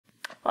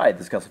Hi,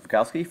 this is Kelsey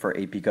Fikowski for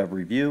AP Gov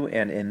Review,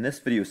 and in this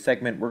video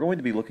segment, we're going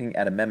to be looking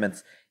at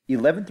amendments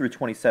 11 through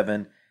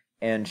 27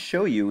 and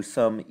show you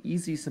some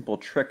easy, simple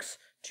tricks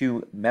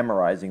to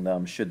memorizing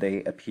them should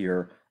they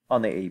appear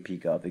on the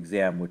AP Gov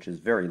exam, which is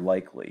very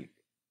likely.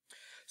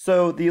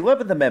 So the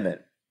 11th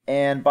Amendment,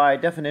 and by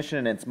definition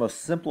in its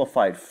most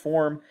simplified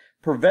form,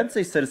 prevents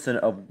a citizen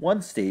of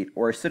one state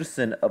or a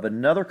citizen of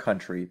another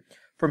country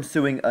from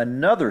suing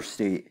another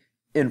state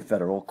in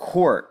federal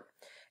court.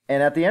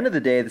 And at the end of the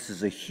day, this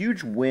is a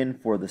huge win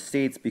for the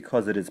states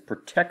because it is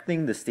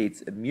protecting the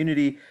state's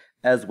immunity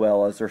as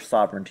well as their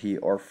sovereignty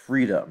or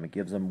freedom. It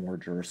gives them more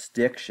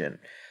jurisdiction.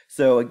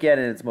 So again,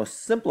 in its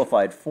most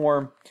simplified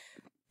form,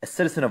 a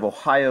citizen of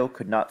Ohio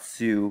could not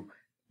sue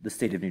the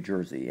state of New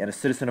Jersey, and a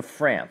citizen of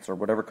France, or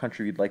whatever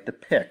country you'd like to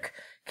pick,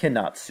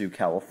 cannot sue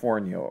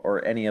California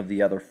or any of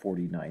the other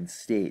 49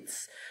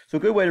 states. So a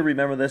good way to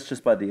remember this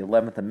just by the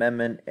 11th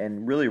Amendment,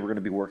 and really we're going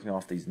to be working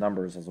off these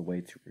numbers as a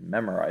way to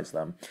memorize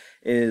them,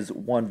 is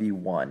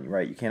 1v1,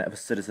 right? You can't have a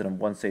citizen of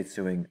one state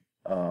suing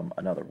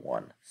another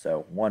one.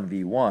 So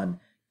 1v1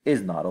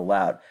 is not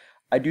allowed.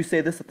 I do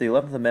say this, that the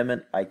 11th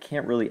Amendment, I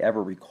can't really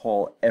ever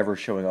recall ever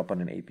showing up on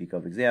an AP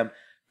Gov exam,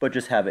 but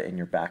just have it in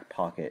your back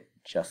pocket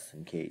just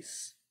in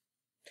case.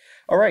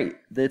 All right,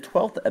 the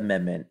 12th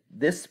Amendment,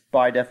 this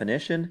by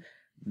definition,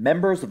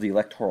 members of the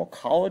Electoral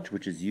College,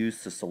 which is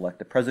used to select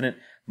the president,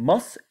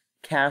 must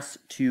cast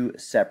two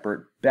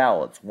separate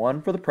ballots,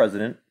 one for the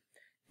president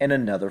and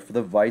another for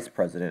the vice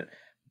president.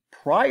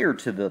 Prior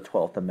to the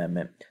 12th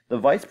Amendment, the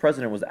vice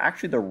president was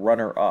actually the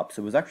runner-up,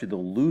 so it was actually the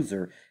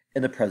loser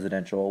in the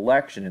presidential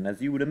election. And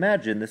as you would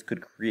imagine, this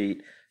could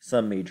create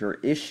some major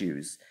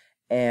issues.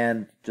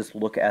 And just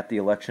look at the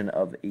election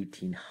of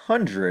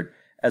 1800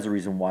 as a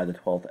reason why the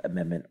 12th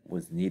Amendment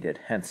was needed,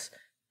 hence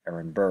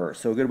Aaron Burr.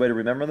 So a good way to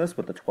remember this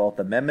with the 12th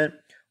Amendment,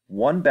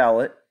 one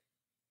ballot,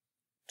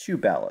 two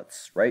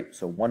ballots, right?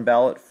 So one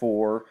ballot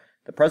for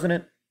the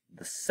president,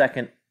 the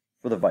second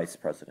for the vice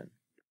president.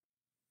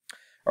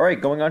 All right,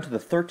 going on to the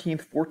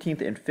 13th,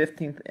 14th, and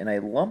 15th, and I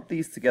lump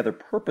these together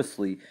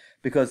purposely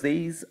because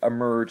these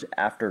emerge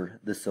after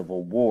the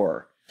Civil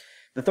War.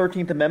 The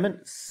 13th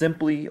Amendment,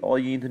 simply all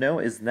you need to know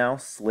is now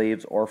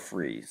slaves are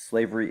free.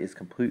 Slavery is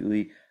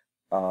completely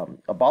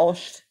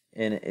abolished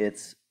in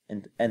its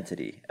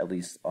entity, at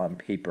least on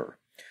paper.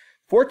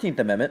 14th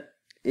Amendment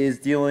is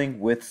dealing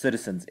with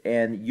citizens,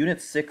 and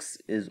Unit 6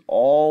 is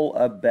all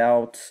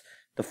about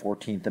the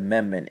 14th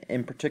Amendment.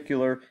 In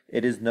particular,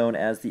 it is known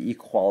as the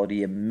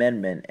Equality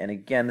Amendment, and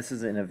again, this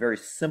is in a very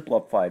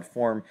simplified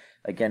form,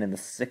 again in the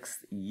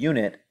 6th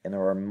unit, and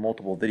there are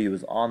multiple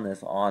videos on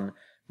this on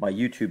my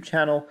YouTube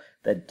channel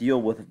that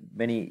deal with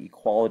many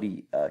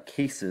equality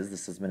cases.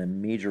 This has been a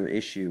major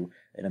issue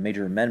and a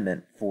major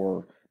amendment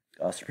for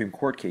Supreme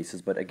Court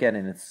cases, but again,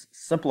 in its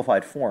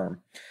simplified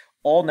form,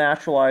 all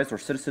naturalized or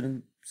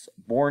citizens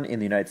born in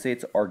the United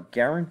States are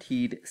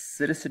guaranteed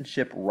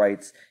citizenship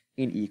rights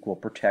in equal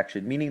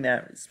protection, meaning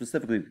that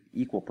specifically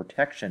equal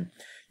protection,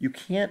 you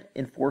can't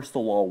enforce the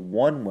law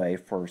one way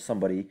for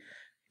somebody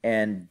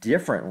and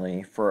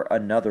differently for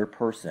another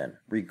person,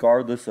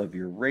 regardless of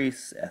your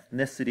race,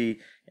 ethnicity,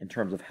 in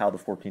terms of how the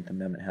 14th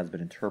Amendment has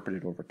been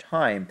interpreted over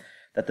time,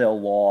 that the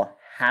law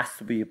has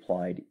to be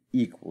applied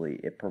equally.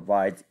 It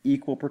provides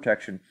equal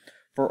protection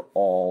for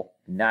all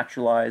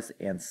naturalized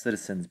and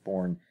citizens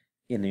born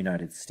in the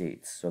United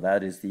States. So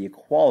that is the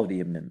Equality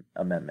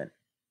Amendment.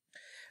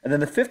 And then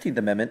the 15th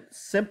Amendment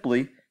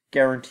simply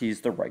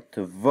guarantees the right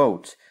to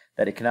vote,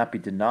 that it cannot be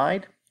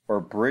denied or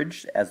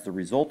abridged as the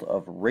result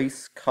of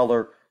race,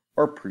 color,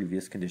 or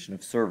previous condition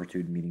of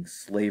servitude, meaning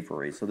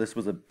slavery. So this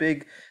was a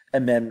big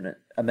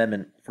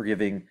amendment for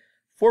giving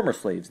former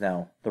slaves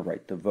now the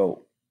right to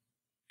vote.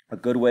 A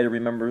good way to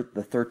remember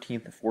the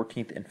 13th,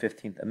 14th, and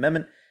 15th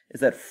Amendment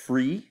is that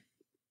free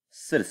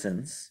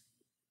citizens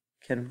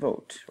can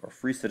vote, or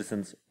free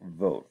citizens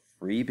vote.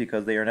 Free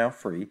because they are now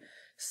free.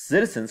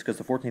 Citizens because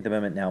the 14th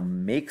Amendment now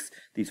makes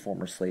these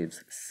former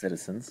slaves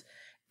citizens,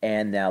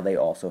 and now they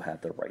also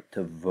have the right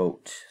to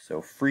vote.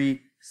 So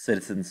free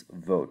citizens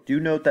vote. Do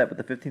note that with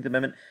the 15th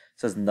Amendment, it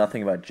says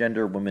nothing about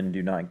gender. Women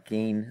do not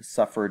gain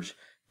suffrage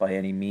by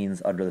any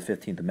means under the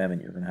 15th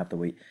Amendment. You're going to have to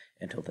wait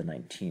until the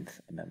 19th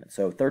Amendment.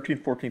 So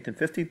 13th, 14th, and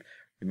 15th,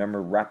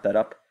 remember, wrap that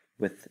up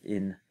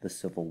within the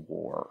Civil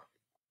War.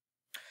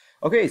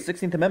 Okay,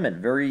 16th Amendment,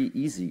 very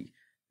easy.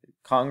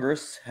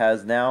 Congress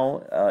has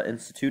now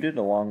instituted,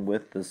 along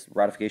with this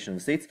ratification of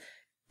the states,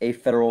 a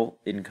federal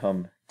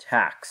income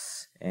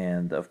tax.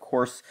 And of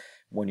course,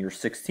 when you're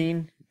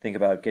 16, think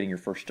about getting your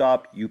first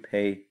job, you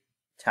pay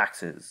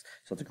taxes.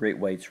 So it's a great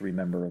way to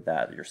remember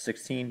that. You're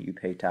 16, you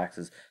pay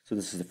taxes. So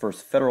this is the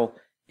first federal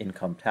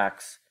income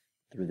tax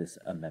through this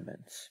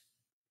amendment.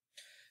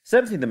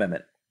 17th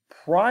Amendment.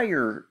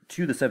 Prior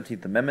to the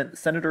 17th Amendment,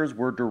 senators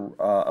were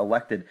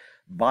elected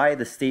by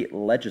the state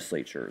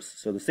legislatures.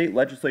 So the state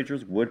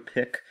legislatures would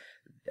pick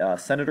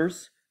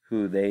senators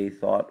who they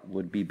thought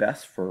would be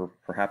best for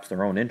perhaps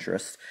their own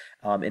interests,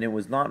 and it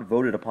was not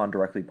voted upon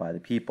directly by the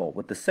people.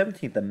 With the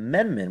 17th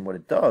Amendment, what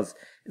it does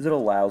is it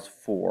allows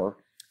for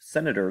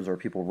senators or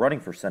people running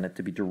for Senate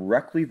to be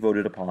directly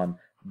voted upon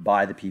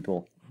by the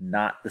people,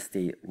 not the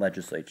state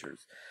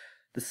legislatures.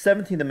 The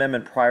 17th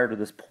Amendment, prior to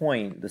this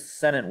point, the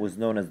Senate was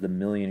known as the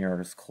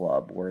Millionaires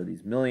Club, where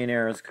these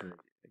millionaires could,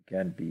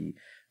 again, be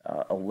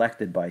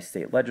elected by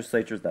state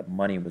legislatures. That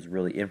money was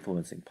really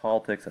influencing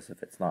politics, as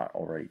if it's not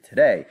already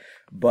today.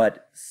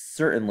 But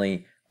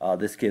certainly,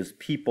 this gives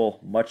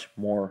people much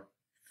more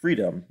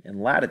freedom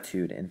and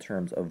latitude in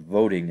terms of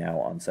voting now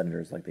on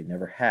senators like they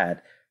never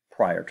had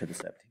prior to the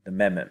 17th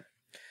Amendment.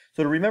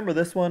 So to remember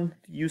this one,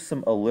 use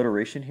some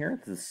alliteration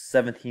here. The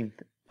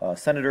 17th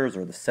senators,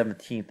 or the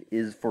 17th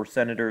is for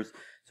senators,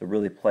 so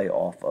really play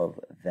off of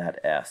that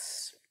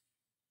S.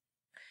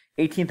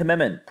 18th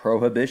Amendment,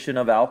 prohibition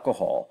of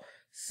alcohol.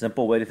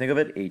 Simple way to think of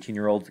it,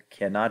 18-year-olds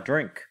cannot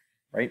drink,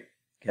 right?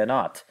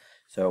 Cannot.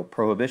 So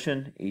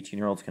prohibition,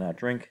 18-year-olds cannot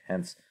drink,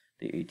 hence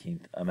the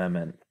 18th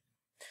Amendment.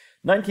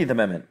 19th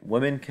Amendment,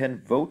 women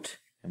can vote,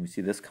 and we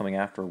see this coming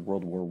after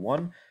World War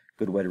I.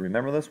 Good way to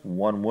remember this,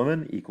 1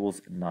 woman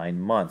equals 9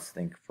 months.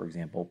 Think, for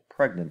example,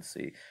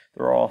 pregnancy.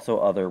 There are also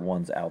other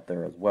ones out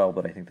there as well,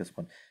 but I think this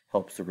one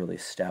helps to really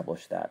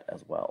establish that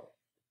as well.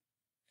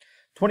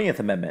 20th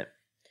Amendment.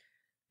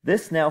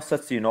 This now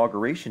sets the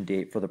inauguration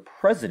date for the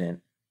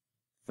president,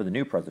 for the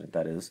new president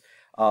that is,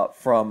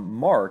 from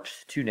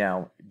March to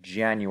now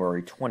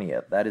January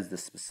 20th. That is the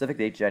specific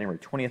date, January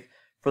 20th,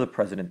 for the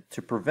president,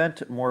 to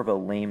prevent more of a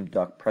lame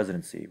duck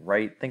presidency,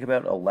 right? Think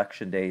about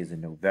election days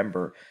in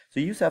November. So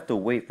you used to have to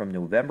wait from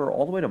November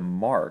all the way to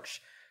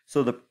March.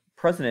 So the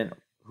president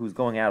who's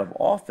going out of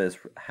office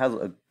has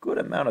a good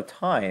amount of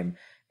time,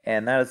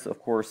 and that is, of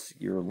course,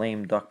 your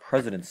lame duck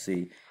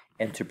presidency.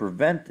 And to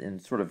prevent and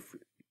sort of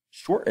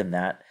shorten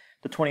that,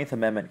 the 20th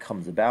Amendment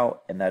comes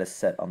about, and that is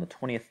set on the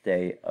 20th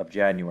day of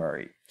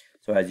January.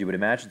 So as you would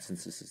imagine,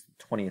 since this is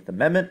the 20th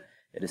Amendment,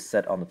 it is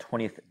set on the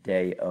 20th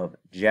day of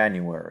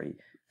January.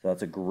 So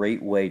that's a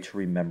great way to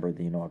remember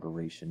the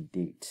inauguration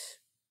date.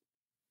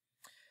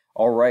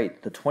 All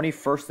right, the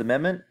 21st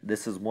Amendment,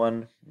 this is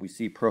one we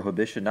see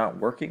prohibition not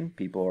working.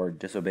 People are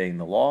disobeying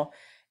the law,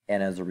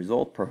 and as a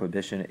result,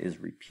 prohibition is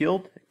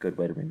repealed. A good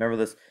way to remember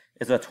this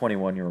is that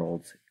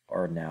 21-year-olds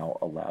are now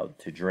allowed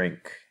to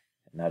drink.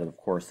 And that, of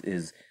course,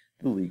 is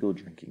the legal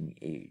drinking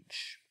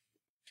age.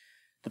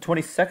 The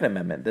 22nd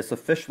Amendment, this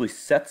officially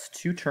sets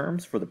 2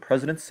 terms for the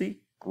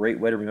presidency.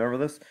 Great way to remember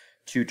this.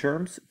 2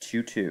 terms,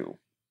 2-2.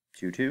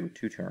 2-2,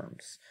 2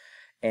 terms.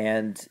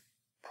 And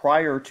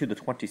prior to the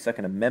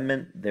 22nd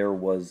Amendment, there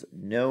was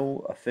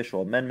no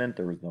official amendment.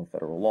 There was no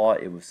federal law.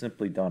 It was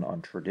simply done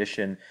on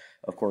tradition.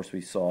 Of course, we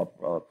saw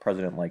a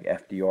president like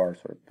FDR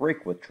sort of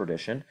break with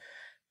tradition.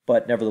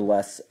 But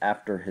nevertheless,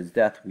 after his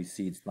death, we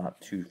see it's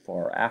not too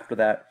far after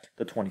that,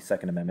 the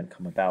 22nd Amendment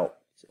come about,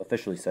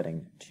 officially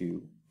setting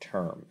 2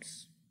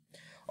 terms.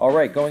 All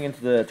right, going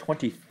into the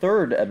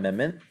 23rd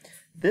Amendment,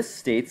 this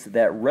states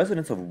that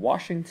residents of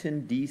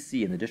Washington,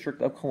 D.C. and the District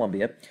of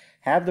Columbia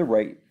have the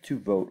right to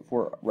vote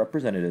for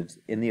representatives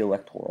in the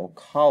Electoral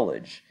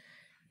College.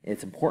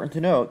 It's important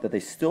to note that they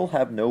still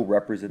have no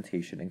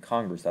representation in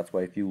Congress. That's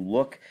why if you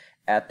look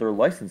at their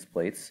license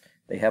plates,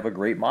 they have a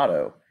great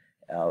motto,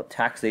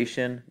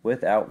 taxation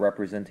without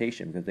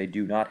representation, because they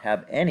do not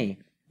have any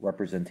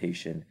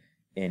representation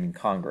in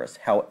Congress.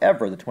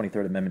 However, the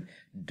 23rd Amendment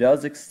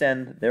does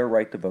extend their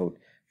right to vote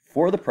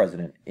for the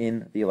president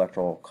in the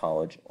Electoral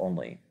College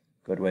only.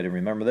 Good way to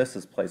remember this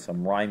is play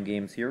some rhyme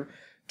games here.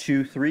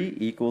 2-3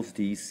 equals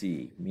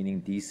DC,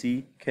 meaning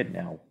DC can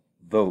now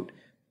vote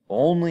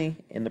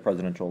only in the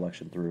presidential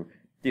election through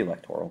the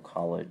Electoral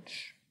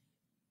College.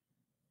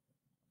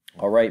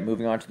 All right,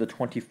 moving on to the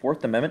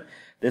 24th Amendment.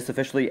 This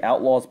officially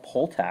outlaws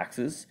poll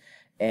taxes,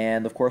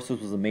 and of course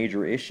this was a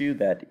major issue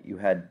that you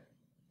had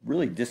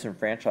really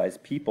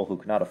disenfranchised people who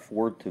could not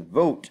afford to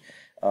vote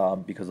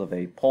because of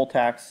a poll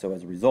tax. So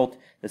as a result,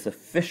 this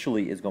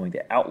officially is going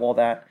to outlaw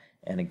that.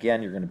 And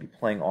again, you're going to be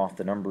playing off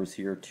the numbers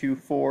here.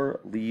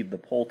 2-4, leave the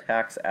poll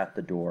tax at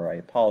the door. I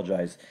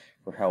apologize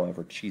for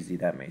however cheesy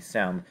that may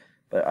sound,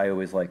 but I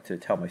always like to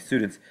tell my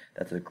students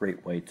that's a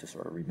great way to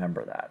sort of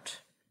remember that.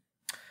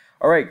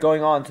 All right,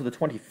 going on to the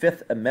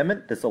 25th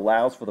Amendment. This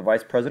allows for the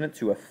vice president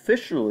to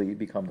officially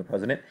become the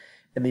president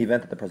in the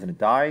event that the president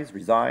dies,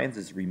 resigns,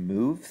 is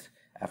removed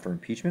after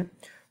impeachment,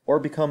 or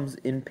becomes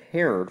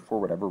impaired for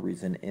whatever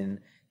reason in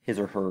his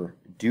or her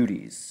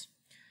duties.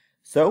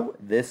 So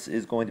this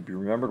is going to be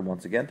remembered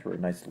once again through a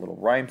nice little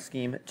rhyme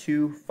scheme.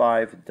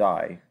 2-5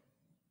 die.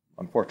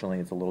 Unfortunately,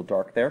 it's a little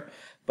dark there,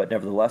 but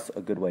nevertheless,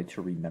 a good way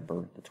to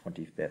remember the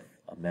 25th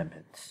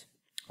Amendment.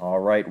 All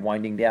right,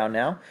 winding down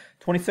now.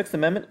 26th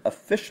Amendment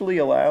officially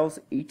allows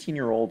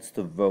 18-year-olds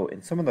to vote.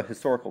 In some of the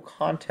historical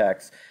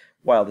contexts,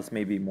 while this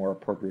may be more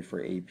appropriate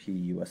for AP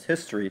U.S.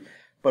 history,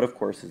 but of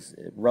course is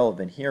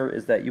relevant here,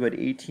 is that you had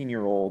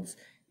 18-year-olds,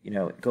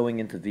 going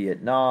into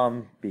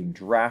Vietnam, being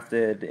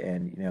drafted,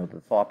 and, the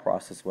thought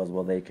process was,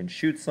 well, they can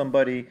shoot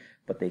somebody,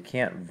 but they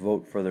can't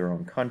vote for their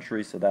own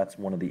country, so that's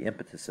one of the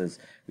impetuses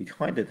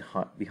behind the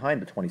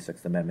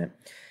 26th Amendment,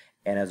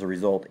 and as a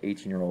result,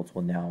 18-year-olds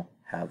will now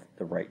have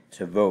the right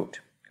to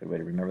vote. Good way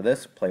to remember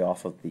this. Play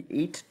off of the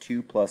 8,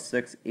 2 plus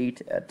 6,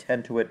 8, add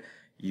 10 to it,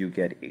 you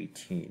get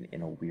 18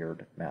 in a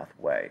weird math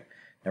way.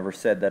 Never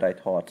said that I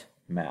taught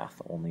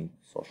math, only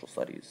social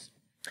studies.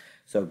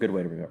 So good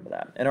way to remember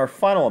that. And our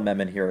final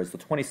amendment here is the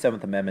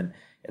 27th Amendment.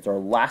 It's our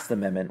last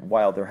amendment.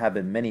 While there have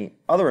been many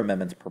other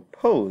amendments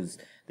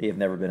proposed, they have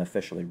never been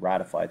officially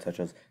ratified,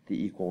 such as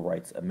the Equal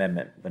Rights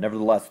Amendment. But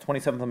nevertheless, the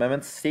 27th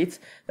Amendment states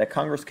that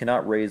Congress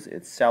cannot raise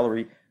its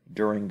salary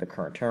during the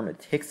current term. It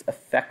takes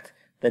effect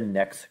the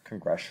next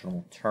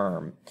congressional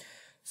term.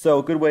 So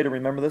a good way to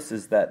remember this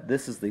is that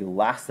this is the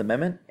last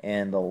amendment,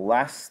 and the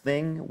last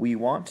thing we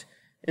want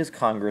is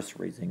Congress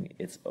raising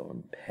its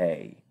own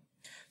pay.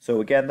 So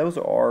again, those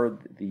are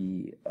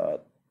the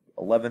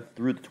 11th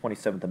through the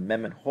 27th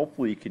Amendment.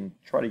 Hopefully you can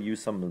try to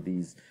use some of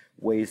these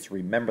ways to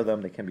remember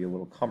them. They can be a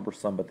little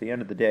cumbersome, but at the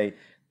end of the day,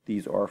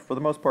 these are, for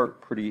the most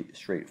part, pretty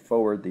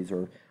straightforward. These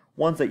are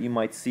ones that you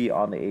might see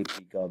on the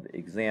AP Gov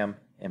exam,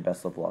 and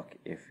best of luck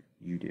if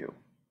you do.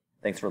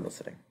 Thanks for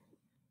listening.